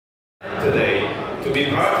today to be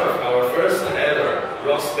part of our first ever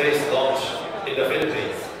Rockspace launch in the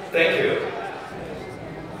Philippines. Thank you.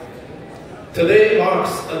 Today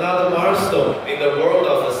marks another milestone in the world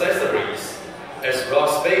of accessories as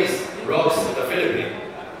Rockspace rocks the Philippines.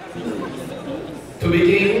 To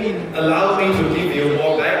begin, allow me to give you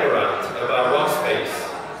more background about Rockspace.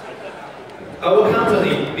 Our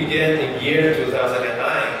company began in year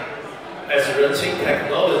 2009 as Renqing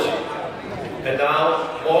Technology, and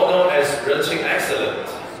now more known as Renqing Excellent.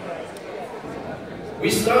 We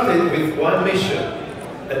started with one mission,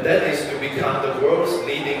 and that is to become the world's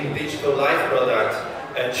leading digital life product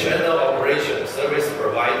and channel operation service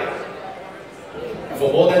provider.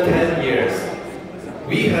 For more than 10 years,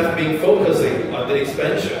 we have been focusing on the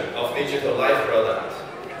expansion of digital life product.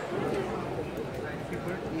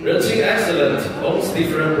 Renqing Excellent owns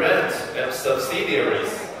different brands and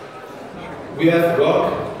subsidiaries. We have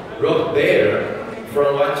Rock Bear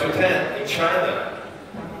from 1 to 10 in China.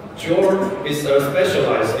 Jor is a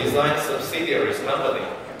specialized design subsidiaries company.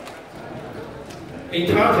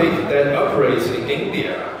 Intartic that operates in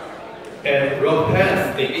India, and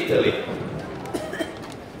Rockpath in Italy.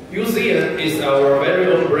 Uzian is our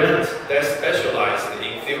very own brand that specializes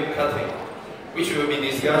in film cutting, which will be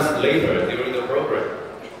discussed later during the program.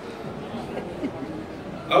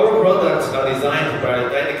 Our products are designed by a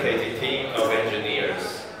dedicated team of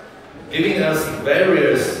engineers, giving us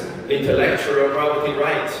various intellectual property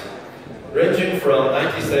rights, ranging from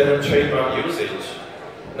 97 trademark usage,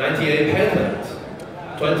 98 patents,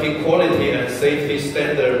 20 quality and safety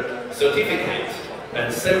standard certificates,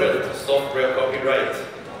 and 7 software copyright.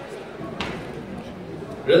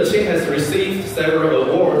 Renqing has received several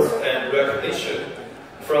awards and recognition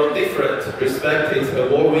from different respected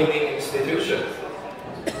award-winning institutions.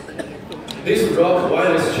 This Rock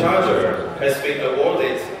wireless charger has been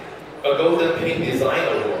awarded a Golden Pin Design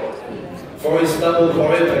Award for its double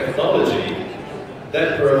coil technology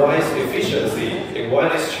that provides efficiency in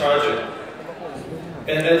wireless charging,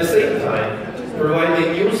 and at the same time,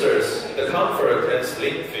 providing users the comfort and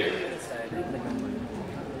slim feel.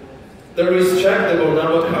 The retractable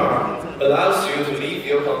number card allows you to leave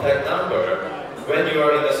your contact number when you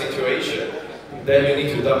are in a situation that you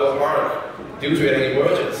need to double park due to an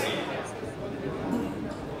emergency.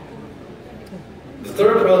 The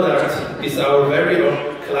third product is our very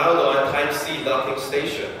own Cloud-on Type-C docking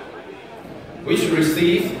station, which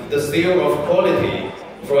received the seal of quality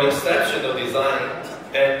for exceptional design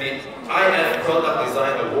and the IF Product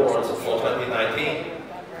Design Awards for 2019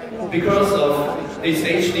 because of its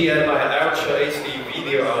HDMI Ultra HD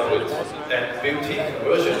video output and built-in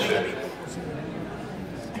conversion chip.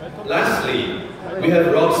 Lastly, we have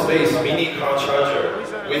Rockspace mini car charger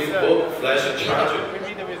with both flash and charger,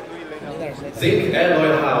 Zinc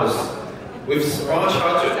alloy house with smart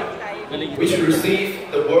charger, which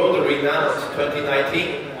received the world-renowned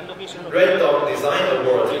 2019 Red Dot Design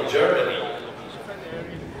Award in Germany.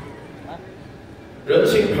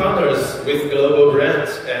 Renqing partners with global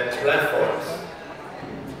brands and platforms.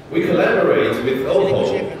 We collaborate with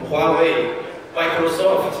Oppo, Huawei,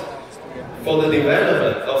 Microsoft for the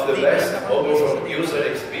development of the best mobile user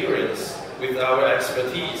experience with our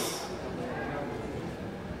expertise.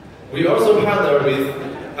 We also partner with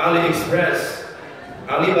AliExpress,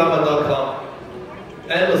 Alibaba.com,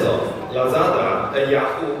 Amazon, Lazada, and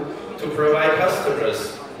Yahoo to provide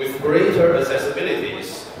customers with greater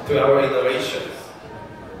accessibilities to our innovations.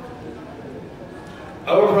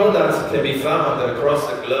 Our products can be found across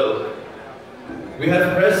the globe. We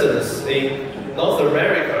have presence in North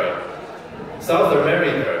America, South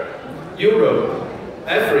America, Europe,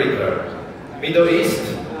 Africa, Middle East,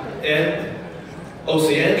 and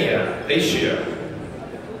Oceania, Asia.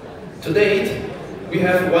 To date, we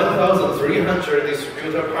have 1,300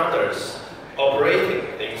 distributor partners operating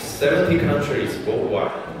in 70 countries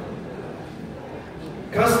worldwide.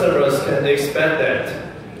 Customers can expect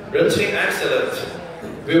that Renqing Excellent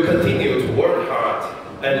will continue to work hard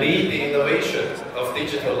and lead the innovation of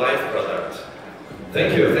digital life product.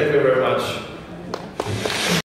 Thank you very much.